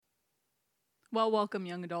Well, welcome,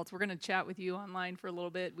 young adults. We're going to chat with you online for a little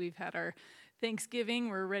bit. We've had our Thanksgiving.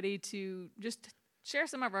 We're ready to just share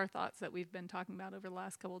some of our thoughts that we've been talking about over the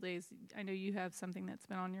last couple of days. I know you have something that's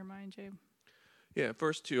been on your mind, Jay. Yeah,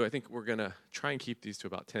 first two, I think we're going to try and keep these to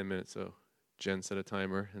about 10 minutes. So Jen set a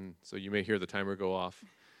timer, and so you may hear the timer go off,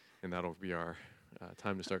 and that'll be our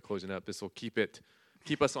time to start closing up. This will keep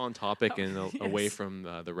us on topic and yes. away from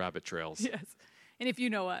the rabbit trails. Yes. And if you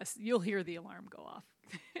know us, you'll hear the alarm go off.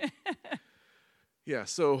 Yeah,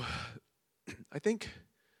 so I think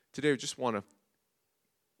today we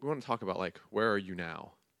want to talk about, like, where are you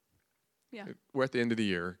now? Yeah. We're at the end of the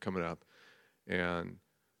year coming up, and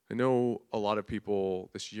I know a lot of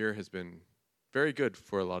people, this year has been very good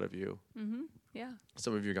for a lot of you. Mm-hmm. Yeah.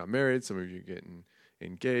 Some of you got married, some of you getting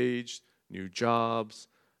engaged, new jobs.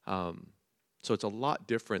 So it's a lot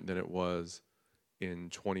different than it was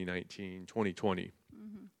in 2019, 2020,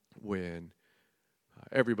 when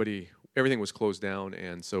everything was closed down,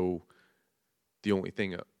 and so the only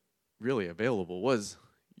thing really available was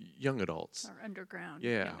young adults. Our underground.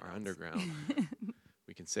 Yeah, our underground.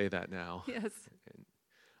 We can say that now. Yes.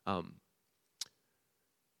 And,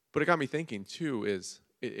 but it got me thinking too.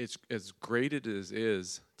 It's as great it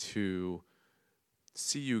is to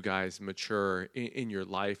see you guys mature in your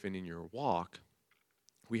life and in your walk.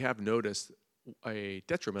 We have noticed a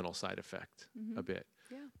detrimental side effect a bit,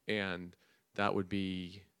 and that would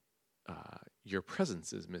be your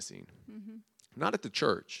presence is missing. Not at the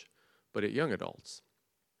church, but at young adults.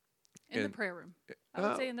 In the prayer room. I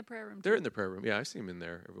would say in the prayer room, too. They're in the prayer room. Yeah, I see them in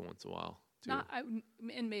there every once in a while, too.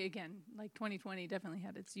 In May, again, like 2020 definitely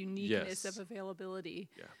had its uniqueness of availability.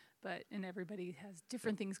 Yeah. And everybody has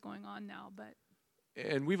different things going on now.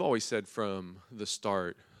 And we've always said from the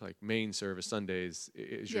start, like, main service, Sundays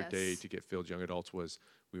is your day to get filled. Young adults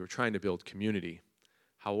we were trying to build community.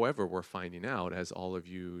 However, we're finding out as all of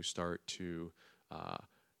you start to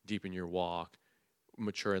deepen your walk,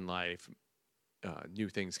 mature in life, new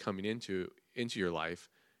things coming into your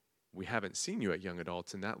life, we haven't seen you at young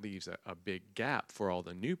adults, and that leaves a big gap for all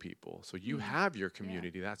the new people. So you have your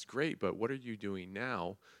community, that's great, but what are you doing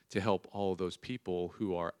now to help all of those people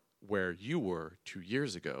who are where you were 2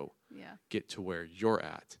 years ago get to where you're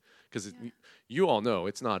at? Because you all know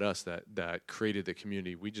it's not us that created the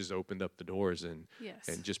community. We just opened up the doors and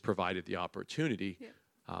just provided the opportunity.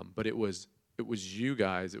 But it was you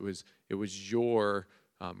guys. It was your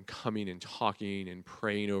coming and talking and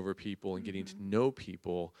praying over people and getting to know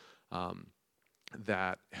people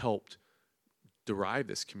that helped derive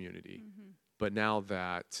this community. But now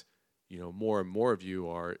that more and more of you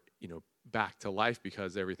are back to life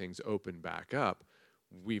because everything's opened back up,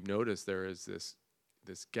 we've noticed there is this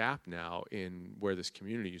gap now in where this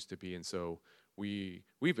community used to be. And so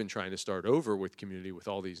we've been trying to start over with community with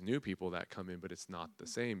all these new people that come in, but it's not the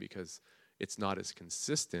same because it's not as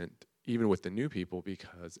consistent even with the new people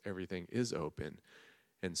because everything is open.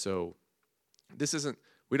 And so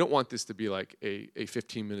we don't want this to be like a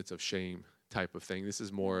 15 minutes of shame type of thing. This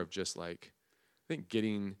is more of just, like, I think,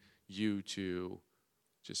 getting you to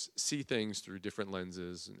just see things through different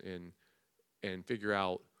lenses and figure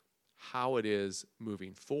out how it is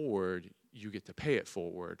moving forward, you get to pay it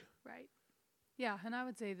forward. Right. Yeah, and I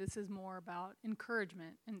would say this is more about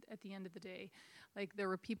encouragement. And at the end of the day, like, there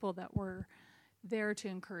were people that were there to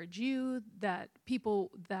encourage you, that people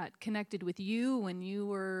that connected with you when you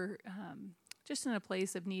were just in a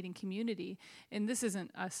place of needing community. And this isn't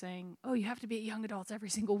us saying, oh, you have to be at young adults every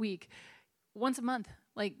single week. Once a month,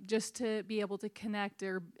 like, just to be able to connect.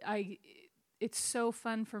 It's so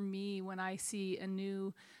fun for me when I see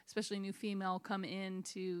especially new female come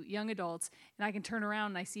into young adults, and I can turn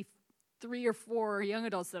around and I see 3 or 4 young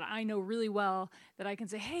adults that I know really well that I can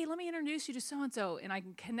say, hey, let me introduce you to so-and-so, and I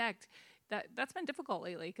can connect. That's been difficult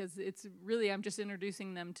lately because it's really, I'm just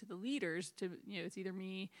introducing them to the leaders, it's either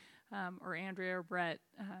me or Andrea or Brett,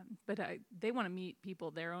 but they want to meet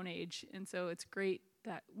people their own age. And so it's great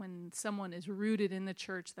that when someone is rooted in the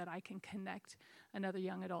church that I can connect another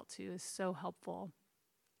young adult to is so helpful.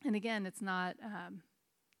 And again, it's not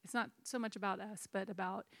so much about us, but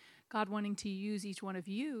about God wanting to use each one of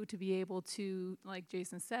you to be able to, like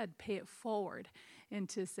Jason said, pay it forward and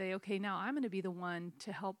to say, okay, now I'm going to be the one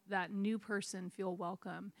to help that new person feel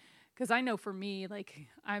welcome. Because I know for me, like,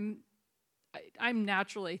 I'm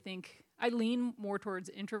naturally, I lean more towards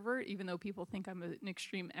introvert, even though people think I'm an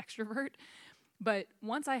extreme extrovert. But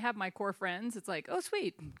once I have my core friends, it's like, oh,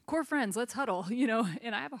 sweet, core friends, let's huddle,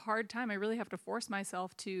 and I have a hard time. I really have to force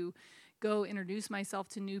myself to go introduce myself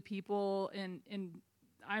to new people, and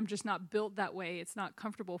I'm just not built that way. It's not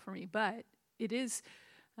comfortable for me, but it is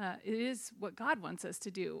what God wants us to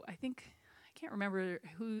do. I can't can't remember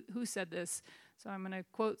who said this, so I'm going to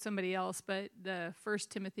quote somebody else, but the 1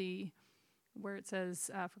 Timothy, where it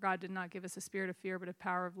says, for God did not give us a spirit of fear, but a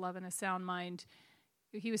power of love and a sound mind.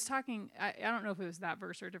 He was talking, I don't know if it was that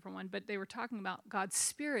verse or a different one, but they were talking about God's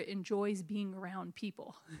Spirit enjoys being around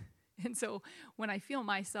people. And so when I feel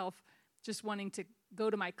myself just wanting to go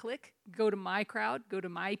to my clique, go to my crowd, go to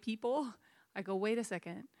my people, I go, wait a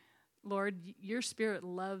second. Lord, your Spirit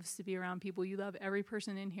loves to be around people. You love every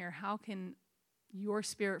person in here. How can your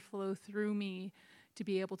Spirit flow through me to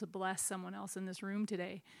be able to bless someone else in this room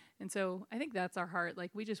today? And so I think that's our heart. Like,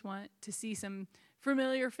 we just want to see some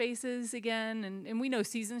familiar faces again. And we know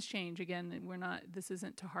seasons change again. And this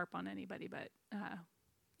isn't to harp on anybody, but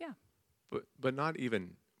yeah. But not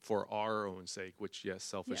even for our own sake, which, yes,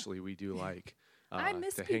 selfishly we do like I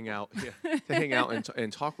miss to people. hang out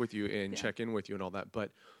and talk with you and check in with you and all that. But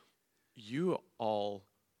you all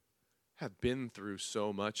have been through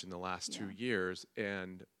so much in the last 2 years,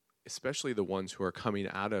 and especially the ones who are coming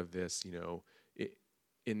out of this,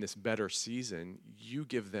 in this better season, you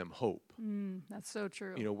give them hope. That's so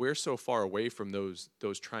true. We're so far away from those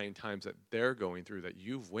trying times that they're going through, that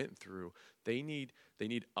you've went through. They need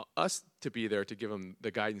us to be there to give them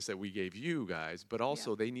the guidance that we gave you guys, but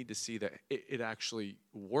also they need to see that it actually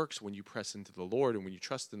works when you press into the Lord and when you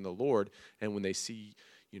trust in the Lord, and when they see,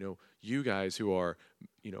 you guys who are,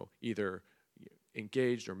 either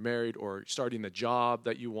engaged or married or starting the job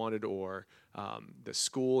that you wanted, or the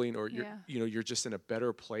schooling, or you're just in a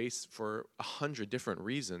better place for 100 different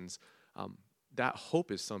reasons. That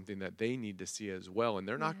hope is something that they need to see as well, and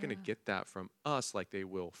they're not going to get that from us like they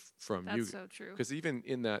will from you. That's so true. Because even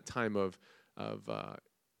in that time of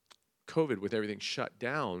COVID, with everything shut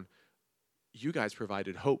down, you guys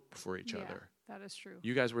provided hope for each other. That is true.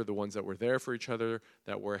 You guys were the ones that were there for each other,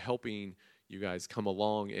 that were helping you guys come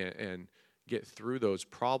along and get through those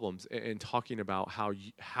problems, and talking about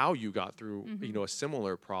how you got through a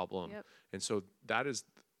similar problem. And so that is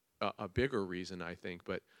a bigger reason, I think.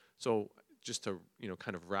 But so just to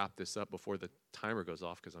kind of wrap this up before the timer goes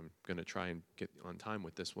off, because I'm going to try and get on time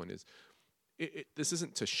with this one, is this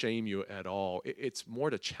isn't to shame you at all. It's more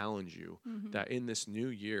to challenge you that in this new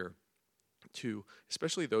year, to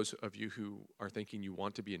especially those of you who are thinking you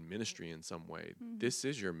want to be in ministry in some way, this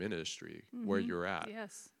is your ministry where you're at.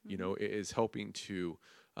 Yes. It is helping to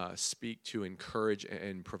speak to, encourage,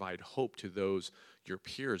 and provide hope to those, your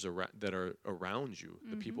peers that are around you,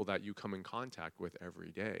 the people that you come in contact with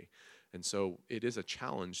every day. And so it is a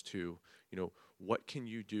challenge to, what can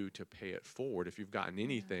you do to pay it forward? If you've gotten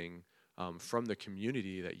anything from the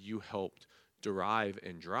community that you helped derive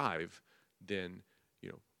and drive, then,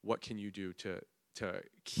 what can you do to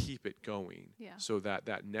keep it going, so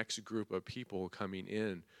that next group of people coming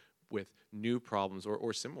in with new problems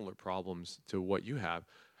or similar problems to what you have,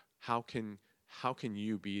 how can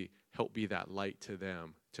you help be that light to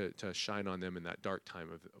them, to shine on them in that dark time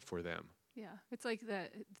for them? Yeah, it's like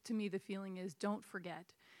that. To me, the feeling is, don't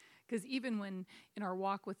forget, because even when in our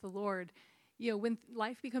walk with the Lord, when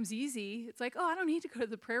life becomes easy, it's like, oh, I don't need to go to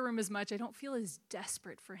the prayer room as much. I don't feel as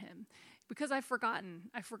desperate for him, because I've forgotten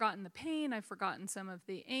the pain. I've forgotten some of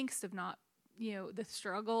the angst of not, the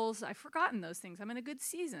struggles. I've forgotten those things. I'm in a good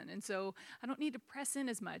season. And so I don't need to press in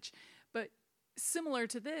as much. But similar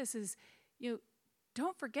to this is,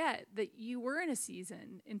 don't forget that you were in a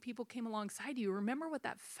season and people came alongside you. Remember what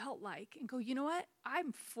that felt like, and go, you know what?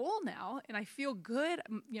 I'm full now and I feel good.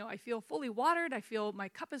 I feel fully watered. I feel my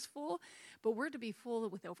cup is full, but we're to be full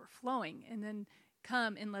with overflowing, and then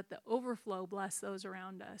come and let the overflow bless those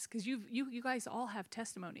around us. Because you guys all have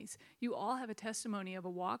testimonies. You all have a testimony of a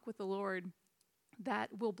walk with the Lord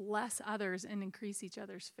that will bless others and increase each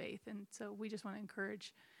other's faith. And so we just want to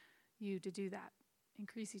encourage you to do that.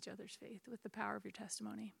 Increase each other's faith with the power of your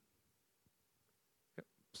testimony. Yep.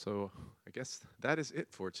 So I guess that is it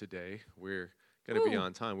for today. We're going to be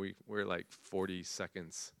on time. We're like 40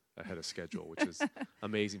 seconds ahead of schedule, which is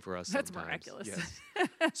amazing for us. That's sometimes. Miraculous. Yes.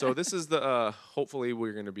 So this is the hopefully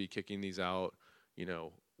we're going to be kicking these out,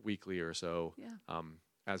 weekly or so,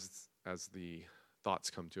 as the thoughts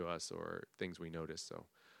come to us or things we notice. So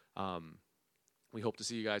we hope to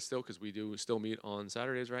see you guys still, because we do still meet on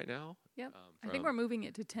Saturdays right now. Yep. I think we're moving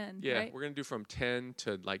it to 10. Yeah, right? We're going to do from 10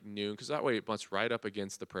 to like noon, because that way it butts right up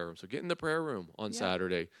against the prayer room. So get in the prayer room on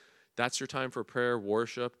Saturday. That's your time for prayer,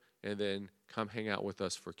 worship, and then come hang out with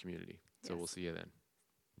us for community. So we'll see you then.